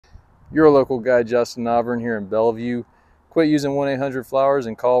Your local guy, Justin Auburn, here in Bellevue. Quit using 1-800-Flowers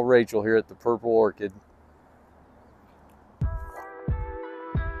and call Rachel here at the Purple Orchid.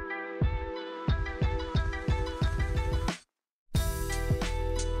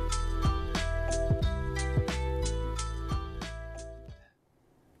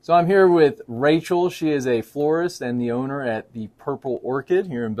 So I'm here with Rachel. She is a florist and the owner at the Purple Orchid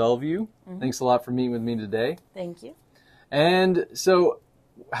here in Bellevue. Thanks a lot for meeting with me today. Thank you. And so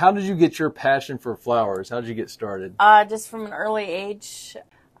how did you get your passion for flowers? How did you get started? Just from an early age,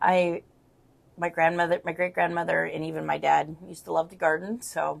 my great-grandmother, and even my dad used to love to garden.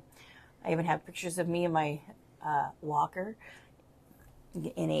 So I even have pictures of me and my walker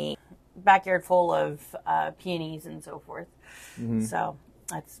in a backyard full of peonies and so forth. So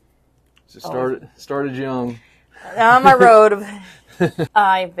that's started young. On my road.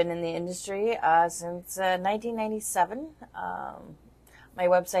 I've been in the industry since 1997. My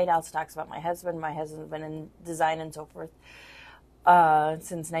website also talks about my husband. My husband's been in design and so forth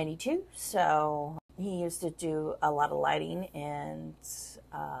since 92. So he used to do a lot of lighting and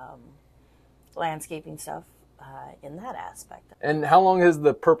landscaping stuff in that aspect. And how long has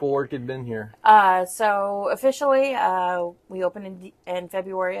the Purple Orchid been here? So officially, we opened in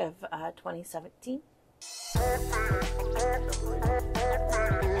February of 2017.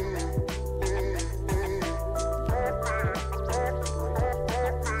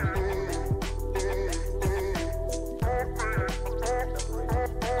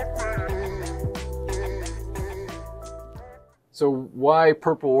 So why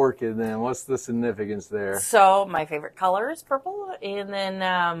Purple Orchid then? What's the significance there? So my favorite color is purple, and then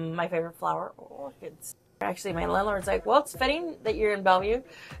my favorite flower, orchids. Actually, my landlord's like, well, it's fitting that you're in Bellevue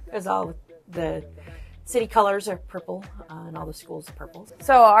because all the city colors are purple and all the schools are purple.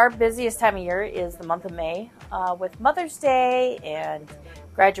 So our busiest time of year is the month of May with Mother's Day and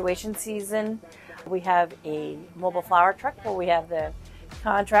graduation season. We have a mobile flower truck where we have the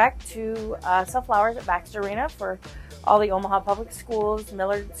contract to sell flowers at Baxter Arena for all the Omaha public schools,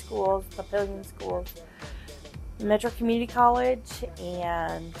 Millard schools, Papillion schools, Metro Community College,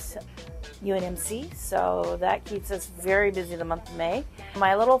 and UNMC. So that keeps us very busy the month of May.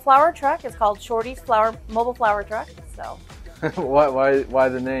 My little flower truck is called Shorty's Mobile Flower Truck. So why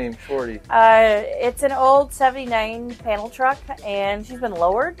the name Shorty? It's an old 79 panel truck, and she's been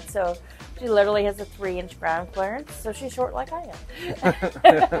lowered, so she literally has a 3-inch ground clearance, so she's short like I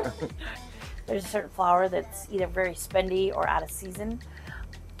am. There's a certain flower that's either very spendy or out of season.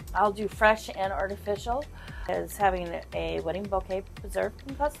 I'll do fresh and artificial, because having a wedding bouquet preserved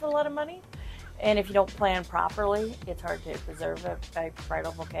can cost a lot of money. And if you don't plan properly, it's hard to preserve a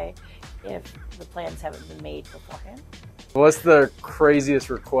bridal bouquet if the plans haven't been made beforehand. What's the craziest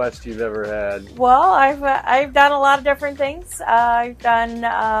request you've ever had? Well, I've done a lot of different things. I've done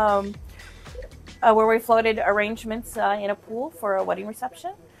where we floated arrangements in a pool for a wedding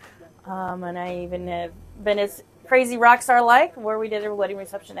reception. And I even have been as crazy Rockstar like where we did a wedding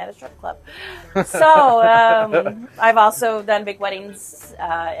reception at a strip club. So I've also done big weddings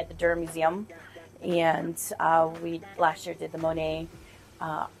at the Durham Museum, and we last year did the Monet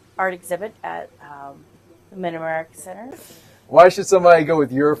art exhibit at the Mid-America Center. Why should somebody go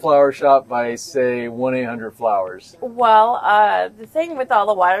with your flower shop by, say, 1-800-Flowers? Well, the thing with all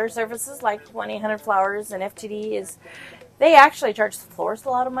the wire services like 1-800-Flowers and FTD is they actually charge the florist a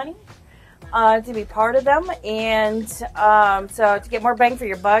lot of money to be part of them. And so to get more bang for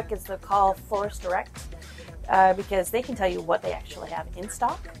your buck is to call Florist Direct because they can tell you what they actually have in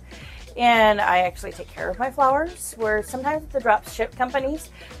stock. And I actually take care of my flowers, where sometimes the drop ship companies,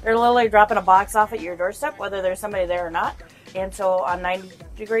 they're literally dropping a box off at your doorstep, whether there's somebody there or not. And so on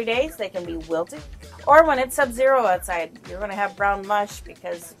 90-degree days, they can be wilted. Or when it's sub-zero outside, you're going to have brown mush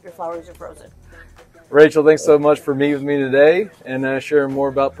because your flowers are frozen. Rachel, thanks so much for meeting with me today and sharing more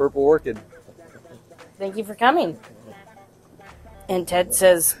about Purple Orchid. Thank you for coming. And Ted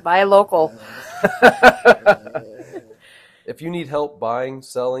says, buy local. If you need help buying,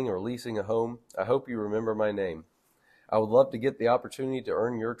 selling, or leasing a home, I hope you remember my name. I would love to get the opportunity to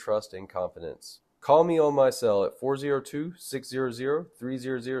earn your trust and confidence. Call me on my cell at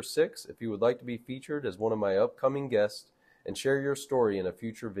 402-600-3006 if you would like to be featured as one of my upcoming guests and share your story in a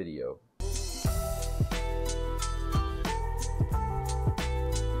future video.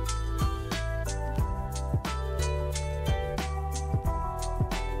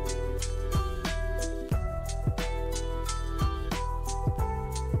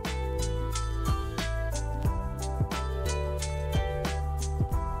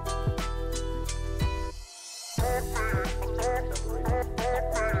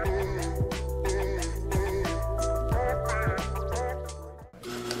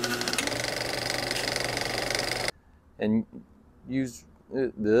 and use.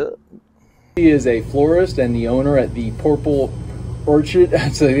 She is a florist and the owner at the Purple Orchid.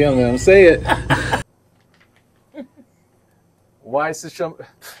 So I'm going to say it. Why is this jump?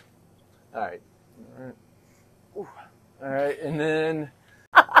 All right. All right. And then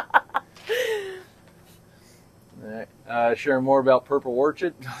all right. Sharing more about Purple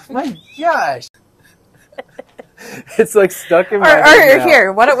Orchid. My gosh. It's like stuck in my head now.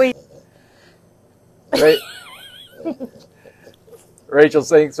 Here, why don't we... Right. Rachel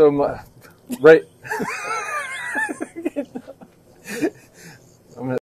saying so much. Right.